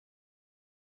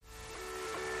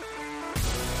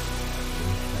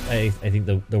I think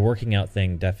the working out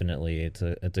thing, definitely, it's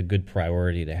a good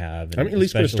priority to have. I'm at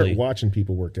least going to start watching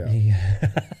people work out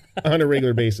on a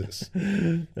regular basis.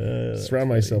 Surround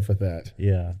myself with that.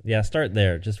 Yeah. Start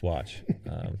there. Just watch.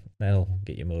 That'll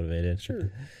get you motivated.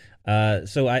 Sure.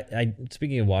 So I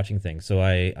speaking of watching things, so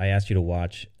I asked you to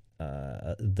watch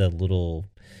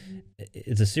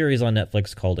it's a series on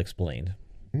Netflix called Explained.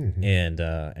 Mm-hmm. And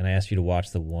I asked you to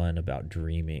watch the one about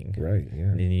dreaming, right?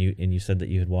 Yeah, and you said that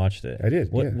you had watched it. I did.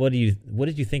 What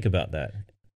did you think about that?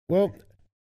 Well,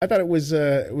 I thought it was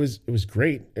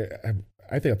great.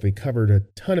 I think they covered a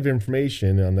ton of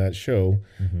information on that show.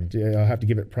 Mm-hmm. I'll have to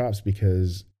give it props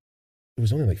because it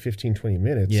was only like 15, 20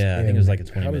 minutes. Yeah, I think it was like a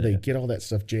 20 How minute. did they get all that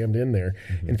stuff jammed in there?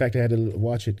 Mm-hmm. In fact, I had to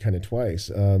watch it kind of twice.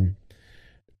 So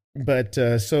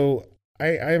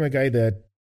I am a guy that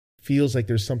feels like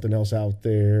there's something else out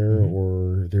there, mm-hmm.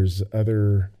 or there's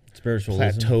other spiritualism,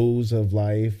 plateaus of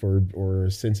life, or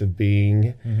a sense of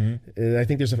being. Mm-hmm. And I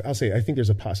think there's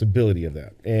a possibility of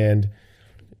that. And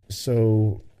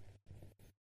so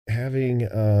having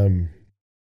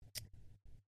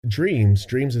dreams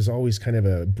is always kind of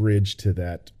a bridge to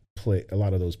that a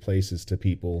lot of those places to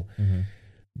people. Mm-hmm.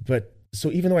 But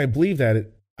so even though I believe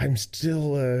that, I'm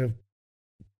still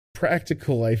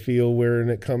practical, I feel, when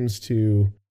it comes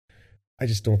to, I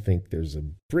just don't think there's a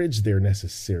bridge there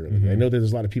necessarily. Mm-hmm. I know that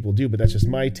there's a lot of people do, but that's just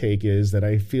my take, is that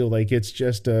I feel like it's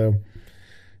just a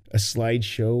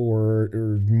slideshow or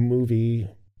movie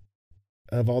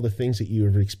of all the things that you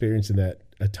have experienced in a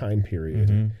time period.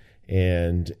 Mm-hmm.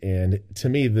 And to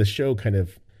me, the show kind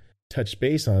of touched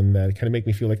base on that. It kind of made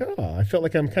me feel like, I felt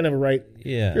like I'm kind of right.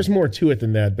 Yeah. There's more to it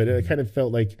than that, but it kind of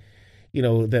felt like,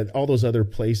 that all those other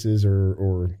places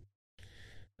or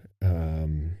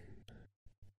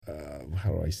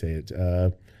how do I say it?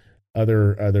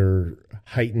 Other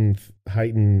heightened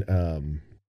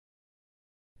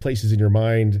places in your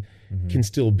mind mm-hmm. can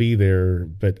still be there,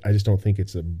 but I just don't think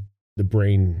it's the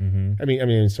brain. Mm-hmm. I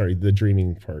mean, sorry, the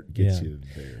dreaming part gets you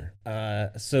there.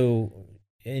 So,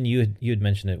 and you had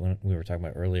mentioned it when we were talking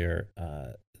about earlier,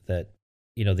 that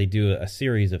they do a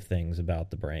series of things about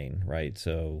the brain, right?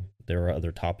 So there are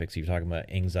other topics. You're talking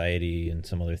about anxiety and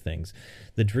some other things.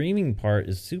 The dreaming part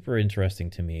is super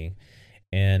interesting to me,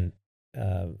 and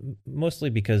mostly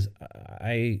because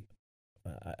I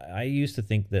used to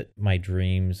think that my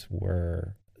dreams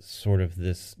were sort of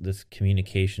this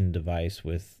communication device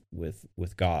with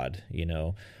God,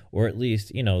 or at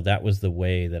least, that was the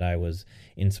way that I was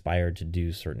inspired to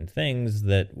do certain things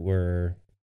that were,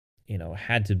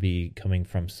 had to be coming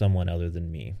from someone other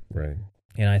than me. Right.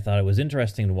 And I thought it was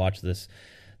interesting to watch this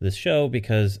show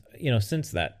because,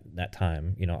 since that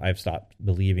time, I've stopped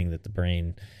believing that the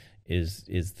brain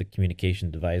is the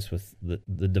communication device with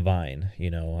the divine.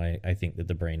 I think that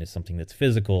the brain is something that's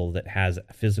physical, that has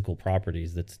physical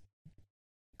properties. That's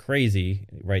crazy,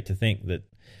 right, to think that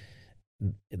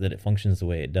it functions the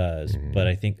way it does. Mm-hmm. But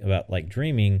I think about like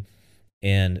dreaming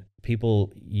and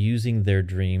people using their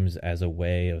dreams as a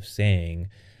way of saying,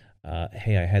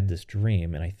 hey, I had this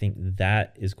dream, and I think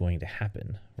that is going to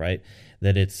happen, right?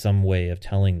 That it's some way of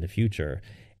telling the future.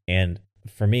 And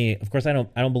for me, of course, I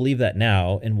don't believe that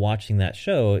now. And watching that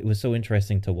show, it was so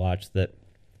interesting to watch that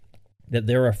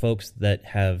there are folks that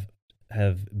have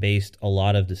based a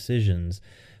lot of decisions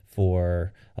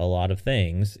for a lot of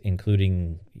things,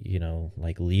 including,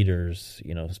 like leaders,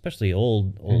 especially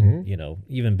old, mm-hmm.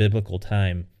 Even biblical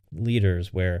time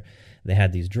leaders, where they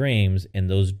had these dreams, and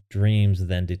those dreams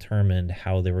then determined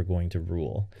how they were going to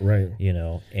rule. Right.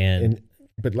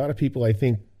 But a lot of people, I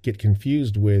think, get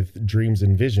confused with dreams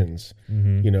and visions.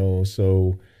 Mm-hmm.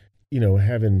 So,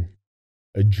 having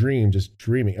a dream, just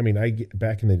dreaming. I mean,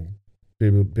 back in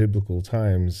the biblical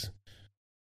times,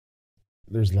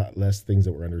 there's a lot less things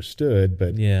that were understood,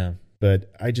 but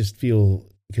I just feel,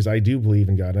 because I do believe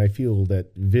in God, and I feel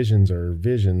that visions are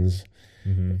visions,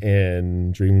 mm-hmm.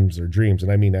 and dreams are dreams.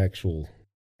 And I mean, the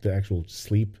actual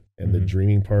sleep and mm-hmm. the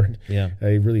dreaming part. Yeah.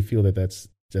 I really feel that that's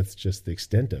just the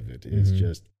extent of it. It's mm-hmm.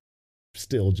 just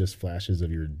still just flashes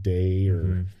of your day or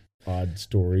mm-hmm. odd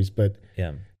stories. But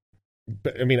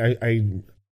I mean, I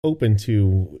open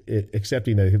to it,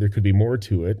 accepting that there could be more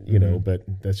to it, mm-hmm. But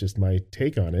that's just my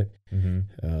take on it.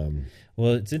 Mm-hmm.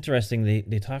 Well, it's interesting.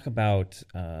 They talk about,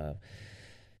 how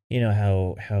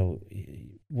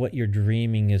what you're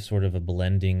dreaming is sort of a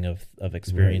blending of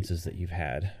experiences that you've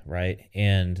had, right?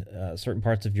 And certain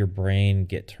parts of your brain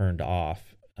get turned off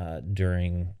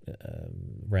during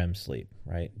REM sleep,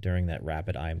 right? During that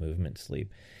rapid eye movement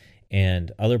sleep.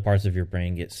 And other parts of your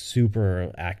brain get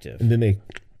super active. And then they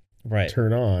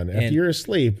turn on. After you're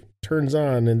asleep, turns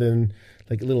on, and then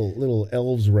like little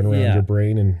elves run around your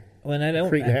brain. And when I don't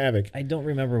creating havoc. I don't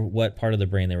remember what part of the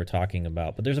brain they were talking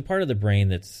about, but there's a part of the brain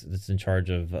that's in charge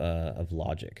of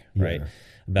logic, right?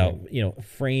 About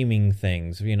framing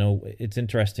things. It's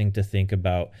interesting to think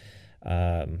about.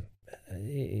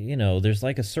 There's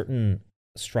like a certain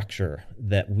structure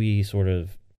that we sort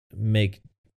of make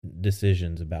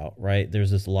decisions about, right? There's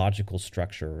this logical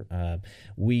structure.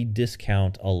 We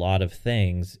discount a lot of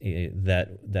things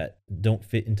that don't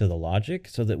fit into the logic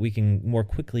so that we can more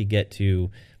quickly get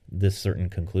to this certain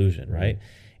conclusion, right?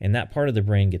 And that part of the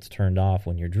brain gets turned off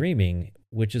when you're dreaming,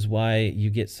 which is why you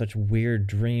get such weird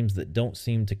dreams that don't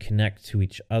seem to connect to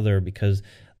each other, because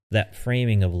that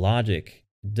framing of logic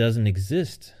doesn't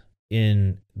exist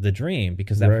in the dream,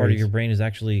 because that part of your brain has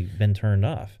actually been turned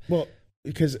off. Well,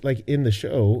 because like in the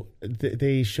show,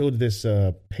 they showed this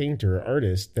painter,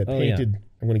 artist that painted,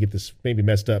 I'm going to get this maybe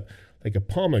messed up, like a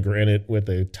pomegranate with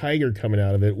a tiger coming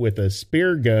out of it with a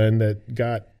spear gun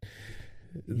that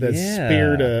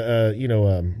speared a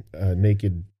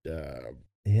naked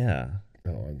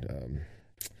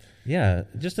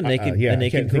just a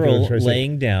naked girl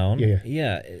laying down.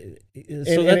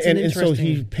 So that's an interesting. And so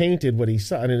he painted what he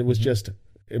saw, and it was just,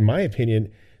 in my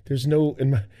opinion, there's no.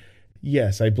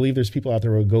 Yes, I believe there's people out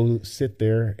there who will go sit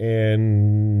there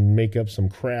and make up some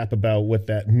crap about what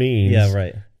that means. Yeah,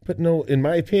 right. But no, in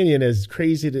my opinion, as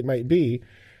crazy as it might be,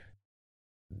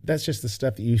 that's just the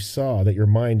stuff that you saw, that your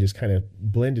mind just kind of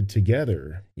blended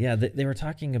together. Yeah, they were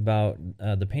talking about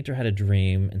the painter had a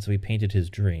dream, and so he painted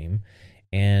his dream,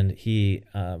 and he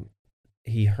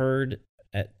heard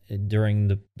during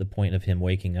the point of him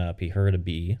waking up, he heard a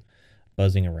bee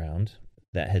buzzing around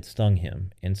that had stung him,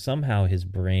 and somehow his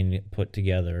brain put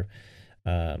together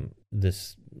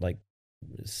this like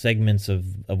segments of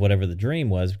whatever the dream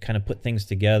was, kind of put things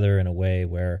together in a way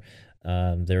where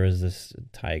there was this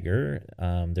tiger,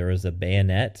 there was a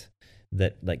bayonet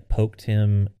that like poked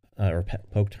him or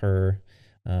poked her,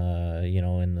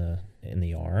 in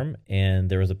the arm, and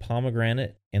there was a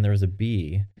pomegranate, and there was a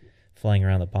bee flying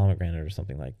around the pomegranate or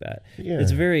something like that. Yeah.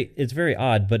 It's very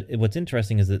odd, but what's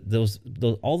interesting is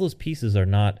that all those pieces they're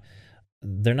not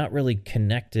really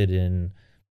connected in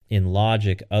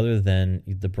logic, other than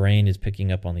the brain is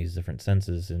picking up on these different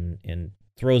senses and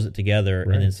throws it together,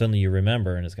 and then suddenly you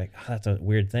remember, and it's like, that's a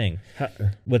weird thing.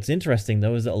 What's interesting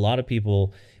though is that a lot of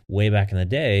people way back in the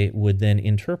day would then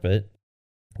interpret,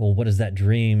 well, what does that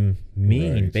dream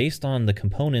mean? Based on the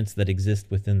components that exist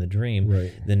within the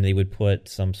dream, then they would put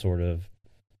some sort of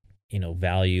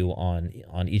value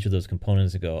on each of those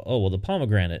components and go, oh, well, the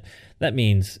pomegranate, that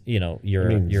means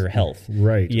your health,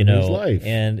 right? It means life,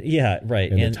 and and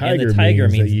the tiger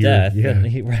means death, yeah. and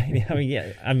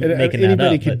I'm making that up.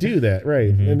 Anybody could do that,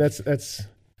 right? Mm-hmm. And that's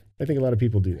I think a lot of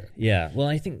people do that. Yeah, well,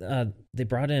 I think they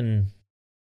brought in,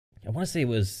 I want to say it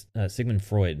was Sigmund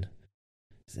Freud.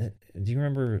 Do you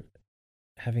remember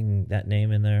having that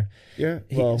name in there? Yeah.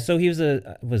 So he was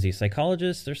was he a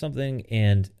psychologist or something?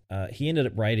 And he ended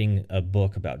up writing a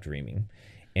book about dreaming,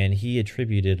 and he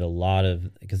attributed a lot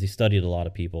of, because he studied a lot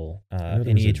of people,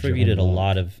 and he attributed a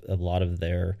lot of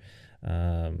their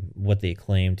what they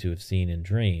claimed to have seen in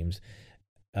dreams,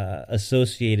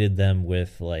 associated them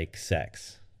with like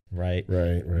sex. Right.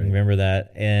 Remember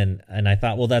that? And I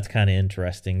thought, well, that's kind of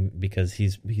interesting, because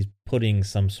he's putting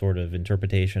some sort of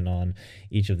interpretation on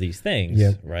each of these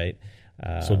things, right?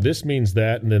 So this means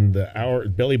that, and then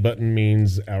the belly button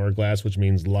means hourglass, which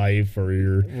means life or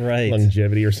your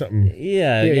longevity or something.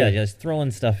 Yeah, just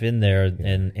throwing stuff in there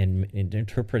and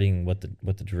interpreting what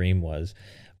the dream was.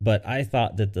 But I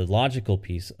thought that the logical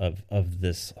piece of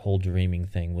this whole dreaming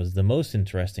thing was the most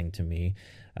interesting to me.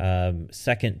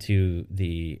 Second to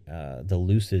the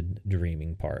lucid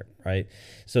dreaming part, right?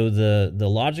 So the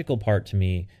logical part to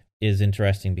me is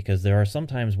interesting, because there are some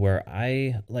times where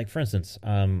I, like, for instance,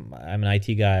 I'm an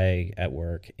IT guy at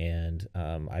work, and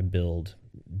I build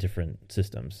different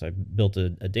systems. I built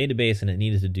a database, and it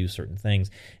needed to do certain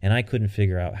things, and I couldn't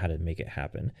figure out how to make it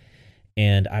happen.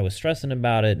 And I was stressing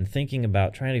about it and thinking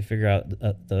about trying to figure out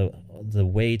the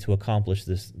way to accomplish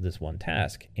this one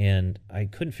task, and I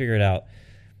couldn't figure it out.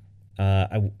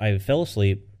 I fell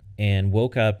asleep and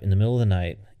woke up in the middle of the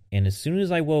night, and as soon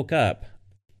as I woke up,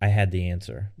 I had the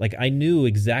answer. Like, I knew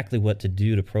exactly what to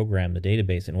do to program the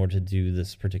database in order to do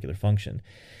this particular function.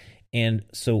 And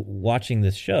so watching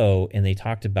this show, and they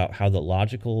talked about how the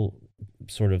logical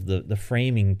sort of the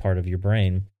framing part of your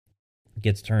brain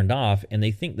gets turned off, and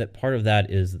they think that part of that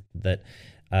is that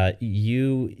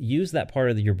you use that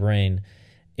part of your brain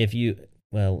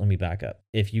let me back up.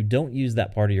 If you don't use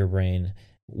that part of your brain,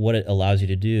 what it allows you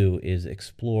to do is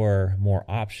explore more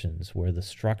options where the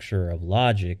structure of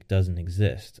logic doesn't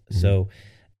exist. Mm-hmm. So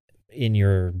in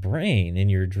your brain, in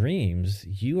your dreams,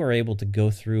 you are able to go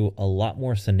through a lot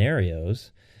more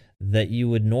scenarios that you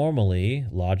would normally,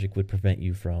 logic would prevent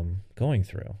you from going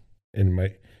through. And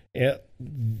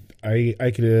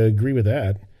I could agree with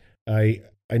that. I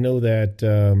know that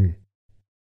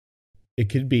it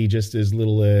could be just as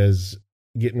little as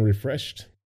getting refreshed.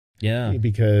 Yeah.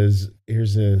 Because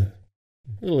here's a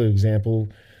little example.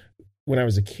 When I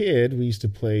was a kid, we used to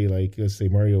play, like, let's say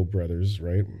Mario Brothers,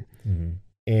 right? Mm-hmm.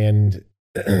 And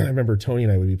I remember Tony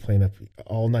and I would be playing up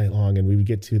all night long, and we would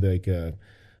get to like a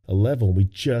level. We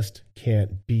just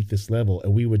can't beat this level,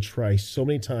 and we would try so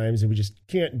many times, and we just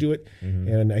can't do it. Mm-hmm.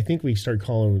 And I think we started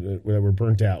calling it, we're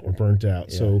burnt out. We're burnt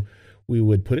out. Yeah. So we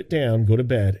would put it down, go to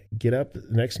bed, get up the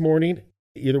next morning,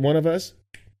 either one of us,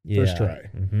 first try.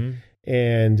 Mm-hmm.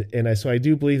 So I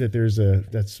do believe that there's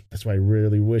that's why I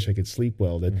really wish I could sleep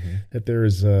well. That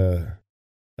there's a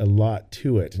lot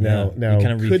to it. Now kind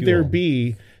of could there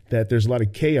be that there's a lot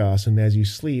of chaos, and as you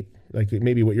sleep, like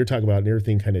maybe what you're talking about and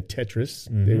everything, kind of Tetris,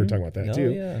 they were talking about that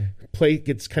too. Yeah.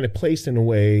 Gets kind of placed in a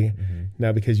way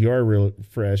now, because you are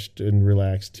refreshed and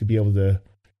relaxed, to be able to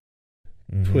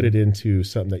put it into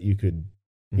something that you could,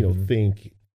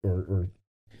 think or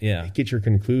get your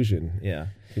conclusion. Yeah.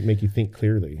 It make you think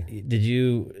clearly. Did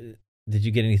you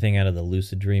get anything out of the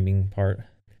lucid dreaming part?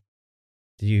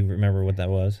 Do you remember what that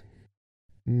was?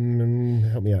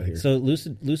 Help me out here. So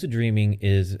lucid dreaming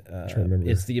is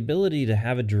it's the ability to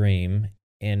have a dream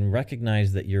and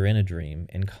recognize that you're in a dream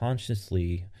and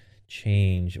consciously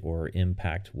change or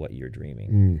impact what you're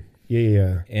dreaming.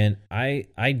 Yeah. And I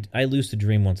lucid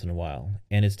dream once in a while,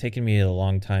 and it's taken me a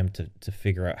long time to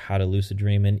figure out how to lucid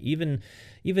dream. And even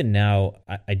now,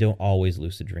 I don't always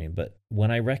lucid dream, but when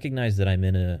I recognize that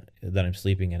I'm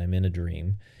sleeping and I'm in a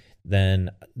dream, then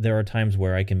there are times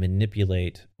where I can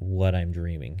manipulate what I'm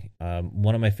dreaming.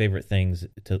 One of my favorite things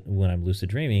when I'm lucid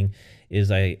dreaming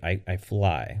is I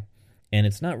fly. And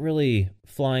it's not really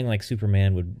flying like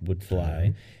Superman would fly.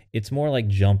 Mm-hmm. It's more like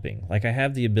jumping. Like I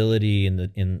have the ability in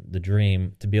the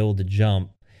dream to be able to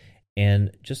jump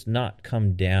and just not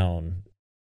come down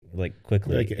like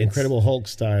quickly. Like Incredible Hulk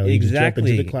style.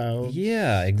 Exactly. You jump into the clouds.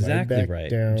 Yeah, exactly right.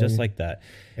 Down. Just like that.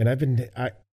 And I've been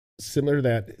similar to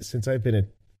that since I've been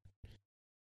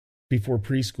before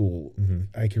preschool. Mm-hmm.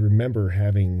 I can remember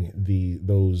having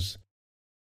those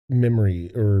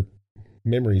memories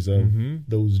of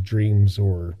those dreams,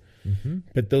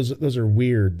 but those are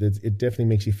weird. It definitely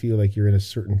makes you feel like you're in a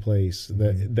certain place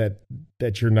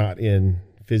that you're not in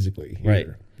physically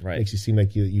here. Right. Makes you seem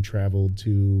like you traveled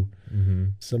to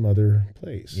some other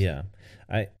place. Yeah.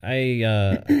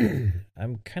 I'm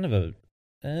kind of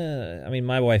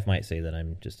my wife might say that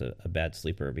I'm just a bad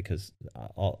sleeper, because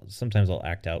sometimes I'll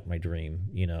act out my dream,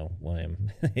 when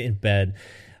I'm in bed.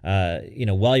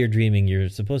 While you're dreaming, you're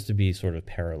supposed to be sort of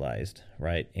paralyzed,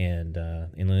 right? And the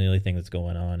only thing that's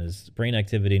going on is brain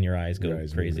activity and your eyes go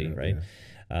crazy, right?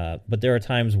 Yeah. But there are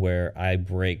times where I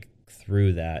break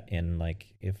through that, and like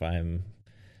if I'm,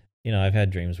 I've had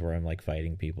dreams where I'm like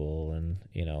fighting people, and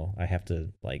I have to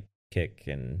like kick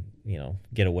and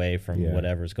get away from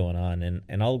whatever's going on,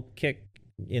 and I'll kick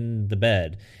in the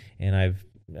bed, and I've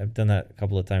done that a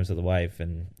couple of times with the wife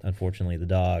and unfortunately the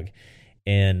dog,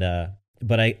 and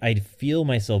but I feel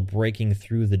myself breaking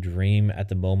through the dream at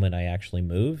the moment I actually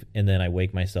move, and then I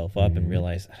wake myself up and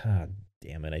realize,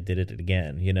 damn it, I did it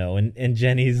again, and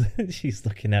Jenny's she's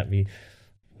looking at me,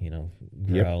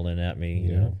 growling at me,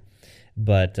 you know.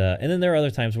 But and then there are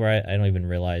other times where I don't even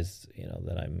realize,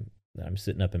 that I'm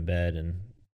sitting up in bed and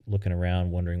looking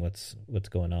around, wondering what's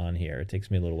going on here. It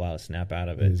takes me a little while to snap out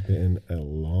of it. It's been a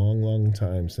long, long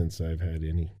time since I've had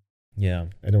any. Yeah,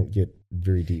 I don't get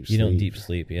very deep sleep. You don't deep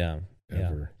sleep, yeah.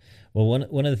 Ever. Yeah. Well,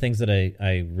 one of the things that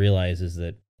I realize is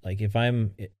that, like, if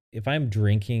I'm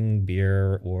drinking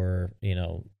beer or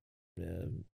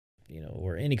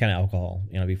or any kind of alcohol,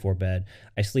 before bed,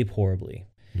 I sleep horribly.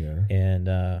 Yeah. And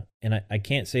I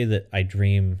can't say that I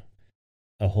dream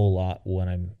a whole lot when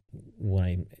I'm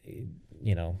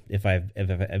if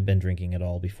I've been drinking at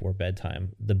all before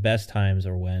bedtime. The best times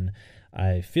are when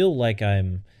I feel like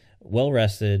I'm well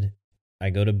rested. I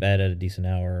go to bed at a decent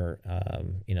hour.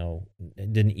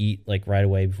 Didn't eat like right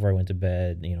away before I went to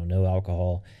bed. No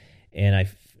alcohol, and I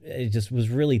just was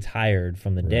really tired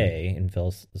from the day and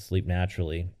fell asleep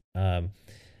naturally.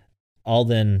 I'll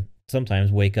then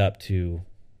sometimes wake up to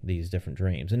these different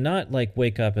dreams, and not like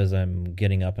wake up as I'm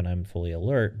getting up and I'm fully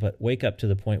alert, but wake up to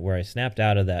the point where I snapped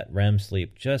out of that REM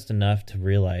sleep just enough to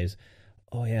realize,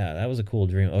 oh yeah, that was a cool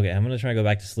dream. Okay, I'm going to try to go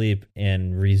back to sleep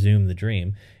and resume the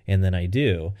dream. And then I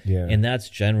do. Yeah. And that's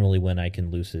generally when I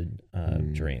can lucid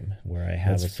dream, where I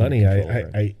have That's funny.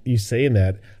 I you saying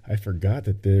that, I forgot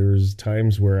that there's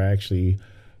times where I actually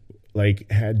like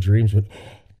had dreams when,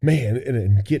 man,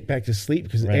 and get back to sleep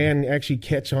because and actually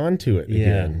catch on to it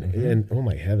again. Mm-hmm. And oh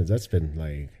my heavens, that's been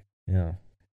like, yeah.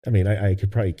 I mean, I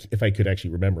could probably, if I could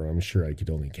actually remember, I'm sure I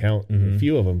could only count a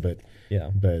few of them, but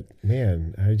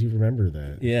man, how did you remember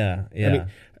that? Yeah. I mean,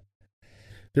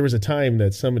 there was a time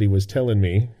that somebody was telling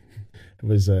me, I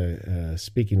was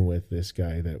speaking with this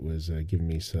guy that was giving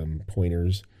me some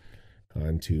pointers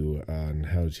on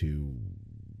how to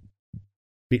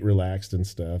be relaxed and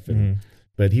stuff, and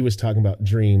but he was talking about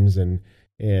dreams and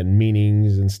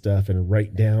meanings and stuff, and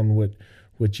write down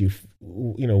what you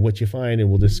find, and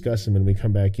we'll discuss them when we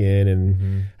come back in.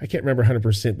 And I can't remember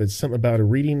 100%, but something about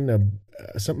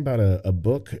something about a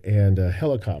book and a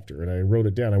helicopter, and I wrote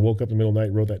it down. I woke up in the middle of the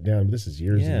night, wrote that down. But this is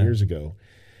years and years ago,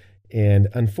 and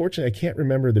unfortunately, I can't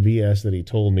remember the BS that he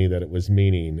told me that it was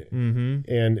meaning.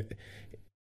 And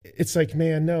it's like,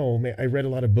 man, I read a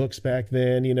lot of books back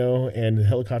then, and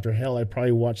helicopter. Hell, I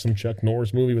probably watched some Chuck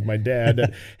Norris movie with my dad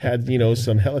that had,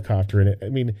 some helicopter in it. I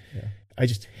mean, I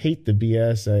just hate the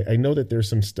BS. I know that there's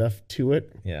some stuff to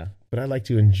it, but I like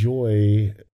to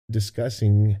enjoy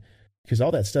discussing, because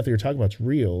all that stuff that you're talking about is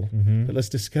real, but let's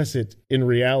discuss it in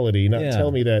reality, not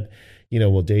tell me that,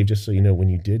 well, Dave, just so you know, when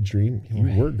you did dream,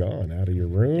 you were gone out of your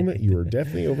room. You were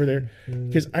definitely over there.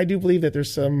 Because I do believe that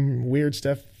there's some weird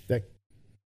stuff that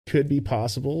could be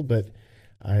possible, but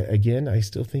I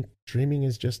still think dreaming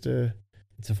is just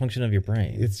it's a function of your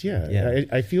brain.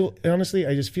 I feel, honestly,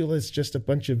 I just feel it's just a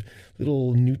bunch of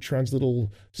little neutrons,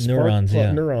 little neurons,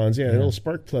 little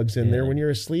spark plugs in there. When you're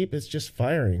asleep, it's just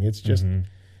firing. It's just.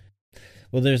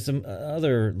 Well, there's some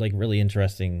other like really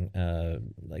interesting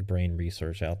like brain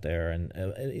research out there, and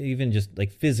even just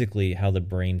like physically how the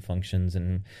brain functions,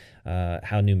 and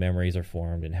how new memories are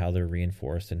formed, and how they're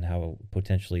reinforced, and how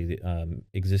potentially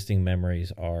existing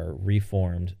memories are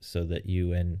reformed so that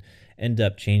you end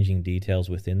up changing details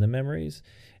within the memories.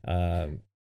 It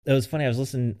was funny. I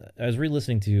was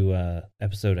re-listening to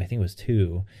episode, I think it was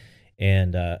 2,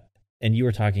 and you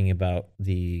were talking about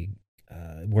the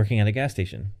working at a gas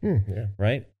station,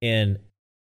 right? And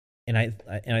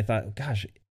I thought, gosh,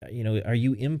 are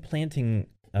you implanting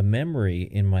a memory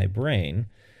in my brain?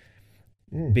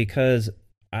 Because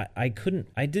I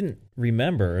didn't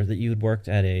remember that you had worked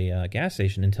at a gas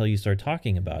station until you started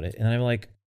talking about it, and I'm like,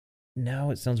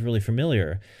 now it sounds really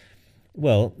familiar.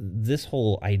 Well, this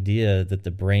whole idea that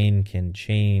the brain can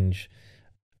change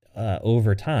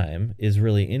over time is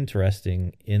really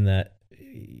interesting, in that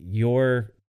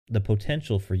the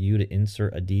potential for you to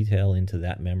insert a detail into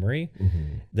that memory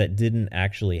that didn't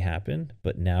actually happen,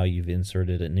 but now you've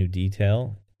inserted a new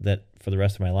detail that for the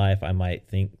rest of my life I might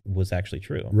think was actually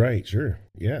true. Right, sure.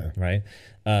 Yeah. Right.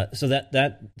 So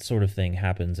that sort of thing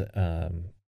happens.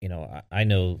 I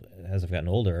know as I've gotten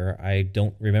older, I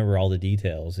don't remember all the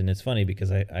details. And it's funny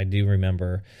because I do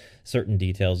remember certain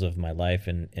details of my life,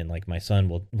 and like my son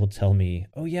will tell me,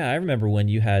 oh yeah, I remember when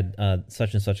you had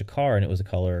such and such a car and it was a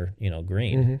color,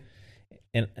 green.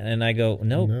 And I go,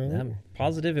 no, I'm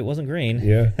positive it wasn't green.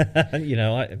 Yeah.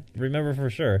 I remember for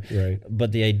sure. Right.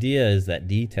 But the idea is that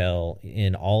detail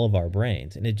in all of our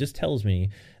brains. And it just tells me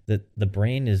that the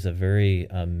brain is a very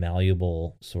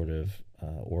malleable sort of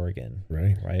organ.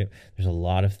 Right. There's a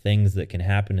lot of things that can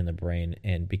happen in the brain.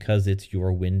 And because it's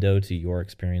your window to your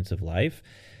experience of life,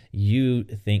 you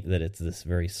think that it's this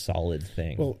very solid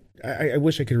thing. Well, I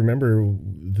wish I could remember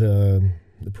the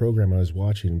program I was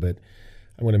watching, but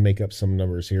I want to make up some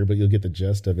numbers here, but you'll get the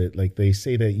gist of it. Like they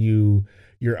say that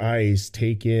your eyes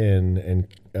take in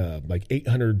and like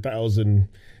 800,000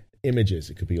 images.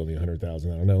 It could be only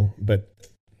 100,000, I don't know, but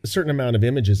a certain amount of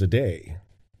images a day.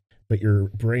 But your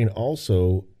brain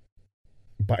also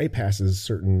bypasses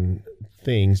certain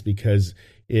things because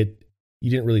you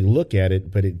didn't really look at it,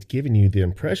 but it's giving you the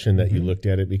impression that you looked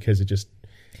at it, because it just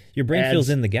your brain fills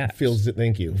in the gaps. Fills in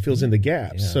the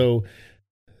gaps. Yeah. So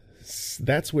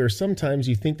that's where sometimes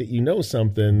you think that you know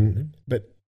something,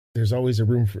 but there's always a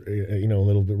room for a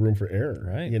little bit room for error,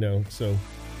 right? So